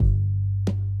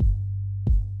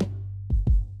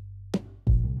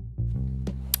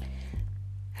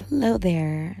Hello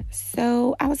there.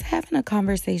 So I was having a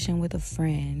conversation with a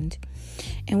friend,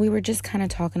 and we were just kind of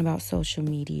talking about social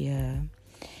media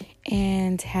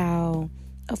and how,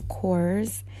 of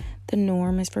course, the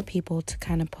norm is for people to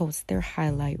kind of post their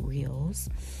highlight reels.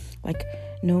 Like,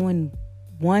 no one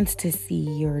wants to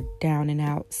see your down and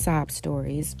out sob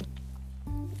stories.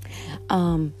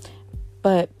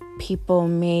 But people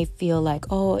may feel like,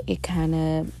 oh, it kind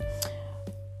of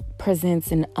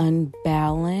presents an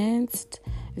unbalanced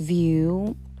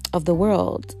view of the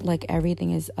world. Like,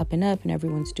 everything is up and up and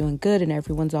everyone's doing good and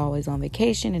everyone's always on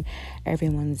vacation and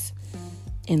everyone's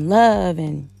in love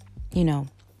and,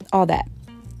 all that.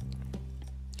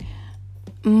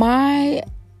 My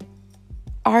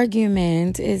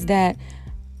argument is that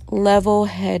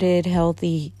level-headed,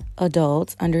 healthy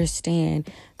adults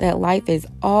understand that life is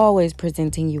always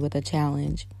presenting you with a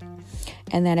challenge.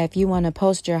 And that if you want to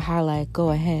post your highlight, go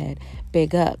ahead.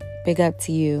 Big up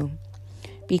to you.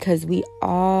 Because we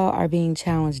all are being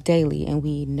challenged daily, and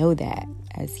we know that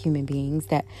as human beings,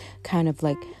 that kind of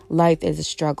like life is a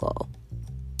struggle.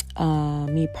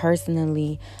 Me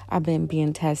personally, I've been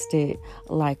being tested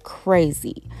like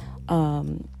crazy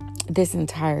this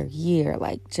entire year,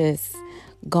 like just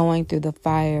going through the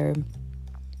fire.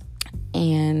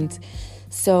 And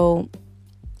so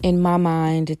in my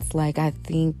mind, it's like, I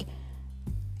think,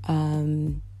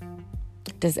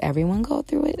 does everyone go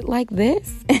through it like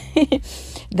this?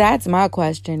 That's my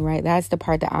question, right? That's the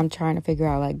part that I'm trying to figure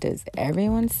out. Like, does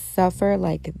everyone suffer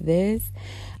like this?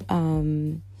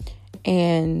 And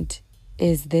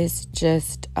is this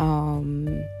just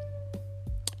a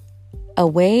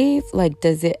wave? Like,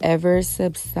 does it ever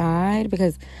subside?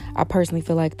 Because I personally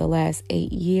feel like the last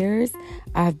 8 years,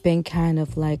 I've been kind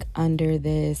of like under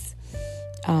this,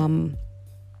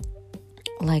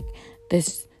 like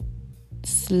this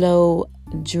slow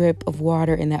drip of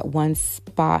water in that one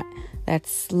spot that's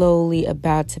slowly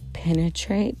about to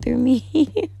penetrate through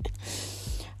me.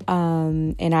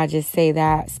 And I just say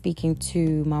that speaking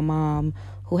to my mom,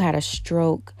 who had a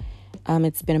stroke.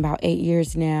 It's been about 8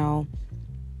 years now.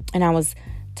 And I was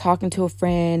talking to a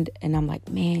friend and I'm like,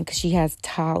 man, because she has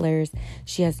toddlers,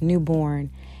 she has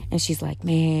newborn. And she's like,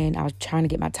 man, I was trying to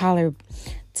get my toddler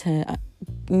to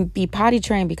be potty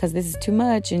trained because this is too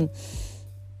much. And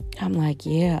I'm like,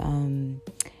 yeah,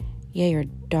 your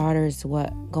daughter's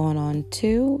going on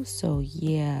too? So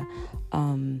yeah,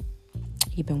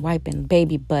 you've been wiping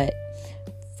baby butt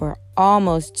for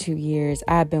almost 2 years.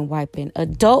 I've been wiping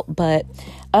adult butt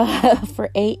for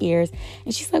 8 years.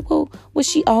 And she's like, well, was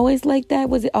she always like that?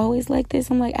 Was it always like this?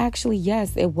 I'm like, actually,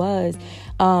 yes, it was.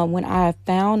 When I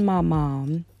found my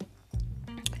mom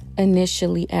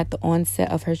initially at the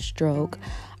onset of her stroke,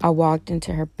 I walked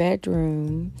into her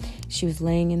bedroom. She was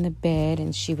laying in the bed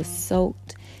and she was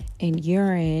soaked in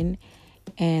urine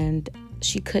and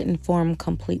she couldn't form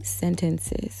complete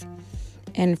sentences.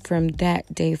 And from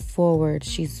that day forward,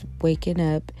 she's waking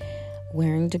up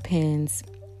wearing Depends,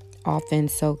 often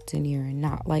soaked in urine.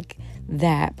 Not like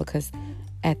that, because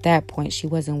at that point she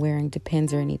wasn't wearing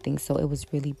Depends or anything. So it was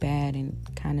really bad and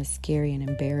kind of scary and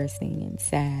embarrassing and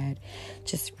sad.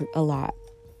 Just a lot.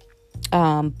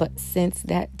 But since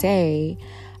that day,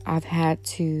 I've had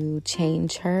to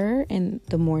change her in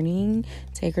the morning,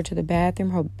 take her to the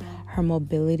bathroom. Her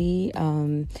mobility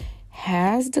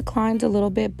has declined a little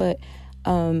bit, but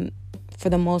for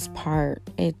the most part,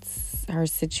 her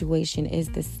situation is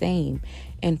the same.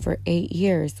 And for 8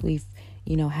 years, we've,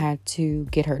 had to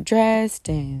get her dressed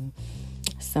and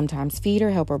sometimes feed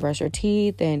her, help her brush her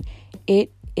teeth, and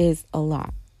it is a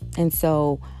lot. And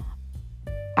so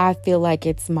I feel like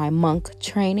it's my monk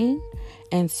training.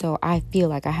 And so I feel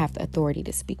like I have the authority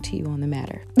to speak to you on the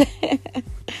matter.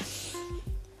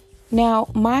 Now,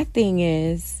 my thing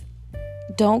is,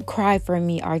 don't cry for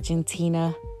me,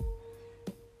 Argentina.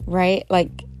 Right?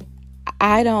 Like,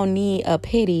 I don't need a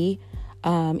pity.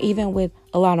 Even with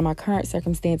a lot of my current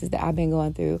circumstances that I've been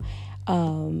going through,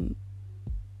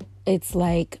 it's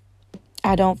like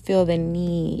I don't feel the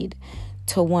need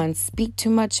to speak too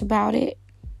much about it.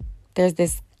 There's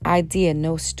this idea,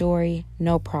 no story,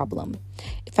 no problem.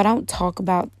 If I don't talk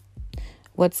about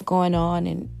what's going on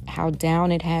and how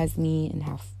down it has me and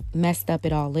how messed up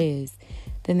it all is,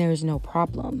 then there's no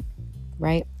problem,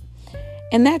 right?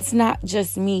 And that's not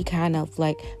just me kind of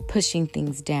like pushing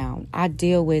things down. I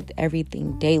deal with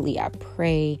everything daily. I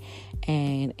pray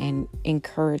and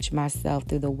encourage myself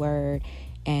through the word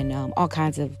and all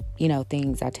kinds of,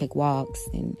 things. I take walks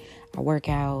and I work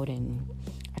out and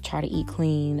I try to eat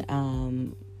clean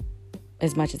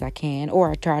as much as I can.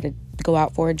 Or I try to go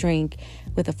out for a drink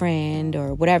with a friend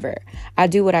or whatever. I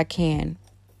do what I can.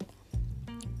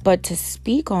 But to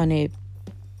speak on it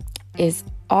is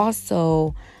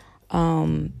also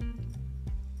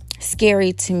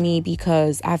scary to me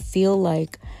because I feel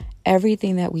like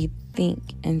everything that we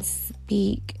think and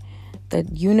speak, the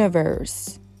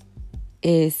universe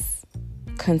is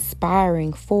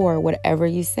conspiring for whatever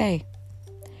you say.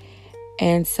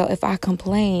 And so if I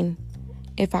complain,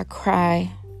 if I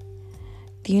cry,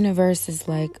 the universe is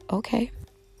like, okay,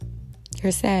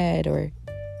 you're sad or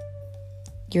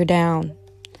you're down.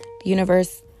 The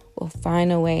universe will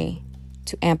find a way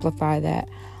to amplify that.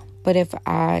 But if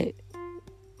I,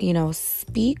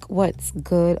 speak what's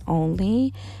good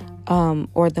only,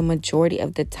 or the majority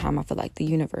of the time, I feel like the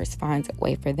universe finds a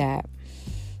way for that.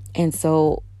 And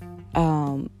so,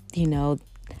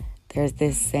 there's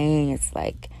this saying, it's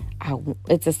like,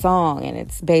 it's a song, and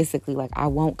it's basically like, I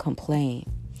won't complain.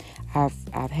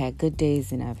 I've had good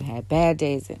days and I've had bad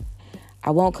days, and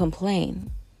I won't complain,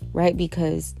 right?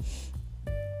 Because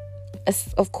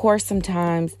of course,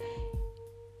 sometimes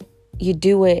you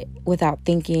do it without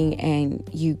thinking, and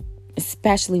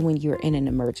especially when you're in an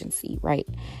emergency, right?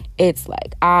 It's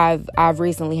like, I've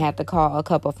recently had to call a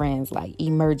couple friends, like,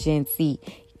 emergency,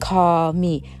 call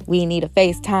me. We need a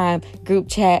FaceTime group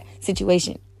chat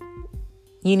situation.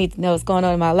 You need to know what's going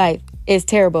on in my life. It's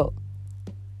terrible.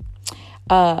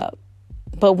 But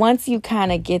once you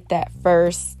kind of get that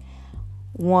first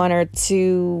 1 or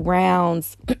 2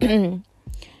 rounds,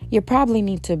 you probably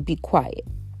need to be quiet.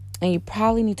 And you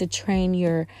probably need to train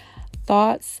your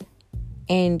thoughts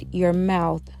and your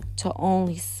mouth to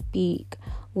only speak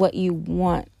what you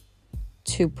want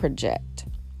to project.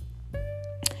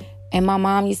 And my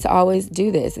mom used to always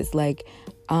do this. It's like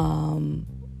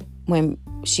when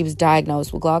she was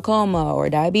diagnosed with glaucoma or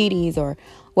diabetes or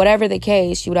whatever the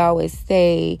case, she would always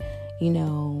say,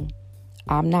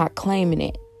 I'm not claiming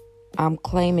it. I'm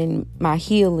claiming my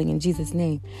healing in Jesus'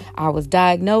 name. I was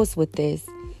diagnosed with this,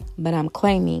 but I'm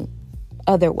claiming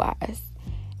otherwise.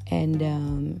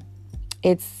 And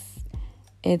it's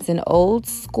an old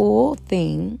school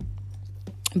thing,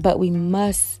 but we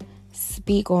must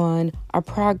speak on our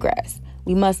progress.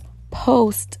 We must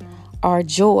post our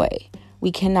joy.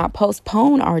 We cannot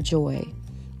postpone our joy,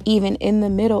 even in the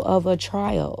middle of a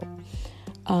trial.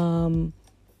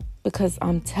 Because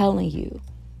I'm telling you,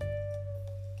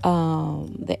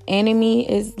 the enemy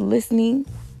is listening,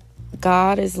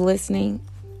 God is listening,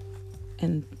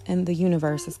 and the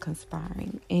universe is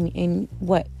conspiring in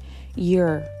what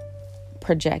you're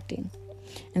projecting.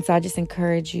 And so I just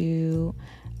encourage you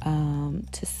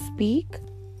to speak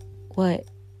what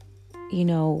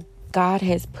God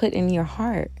has put in your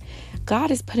heart.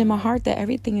 God has put in my heart that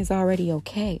everything is already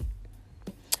okay.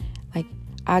 Like,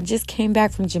 I just came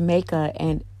back from Jamaica,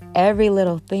 and every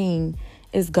little thing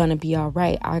is gonna be all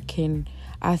right.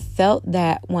 I felt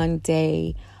that one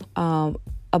day,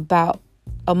 about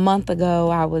a month ago.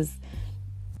 I was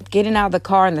getting out of the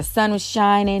car and the sun was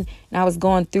shining, and I was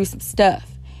going through some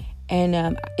stuff,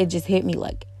 and it just hit me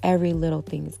like every little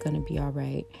thing is gonna be all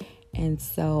right. And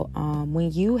so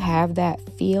when you have that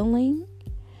feeling,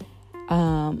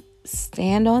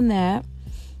 stand on that.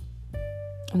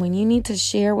 When you need to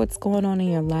share what's going on in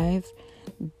your life,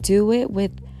 do it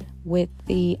with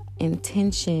the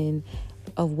intention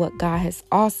of what God has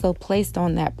also placed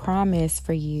on that promise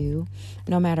for you,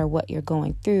 no matter what you're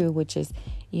going through, which is,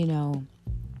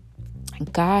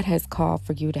 God has called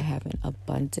for you to have an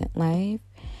abundant life.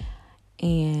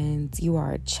 And you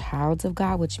are a child of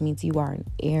God, which means you are an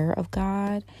heir of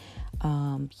God.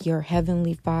 Your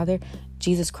heavenly Father,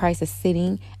 Jesus Christ, is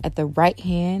sitting at the right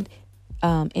hand,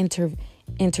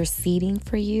 interceding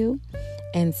for you.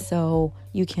 And so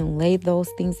you can lay those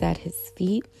things at his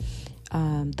feet.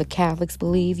 The Catholics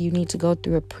believe you need to go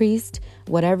through a priest.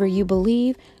 Whatever you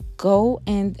believe, go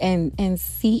and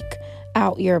seek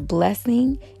out your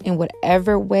blessing in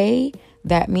whatever way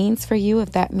that means for you.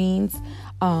 If that means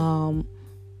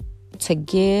to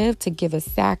give a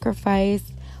sacrifice,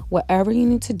 whatever you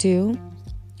need to do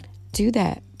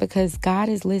that, because God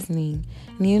is listening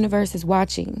and the universe is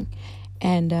watching,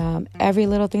 and every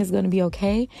little thing is going to be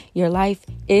okay. Your life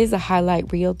is a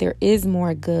highlight reel. There is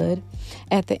more good.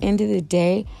 At the end of the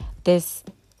day, this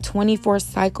 24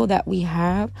 cycle that we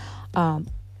have,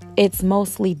 it's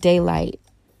mostly daylight.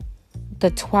 The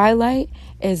twilight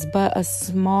is but a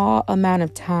small amount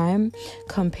of time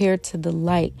compared to the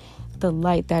light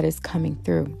that is coming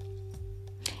through.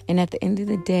 And at the end of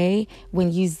the day,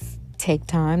 when you take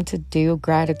time to do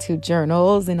gratitude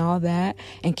journals and all that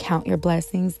and count your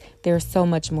blessings, there's so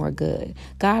much more good.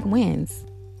 God wins.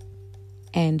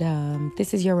 And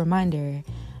this is your reminder.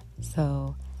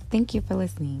 So thank you for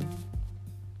listening.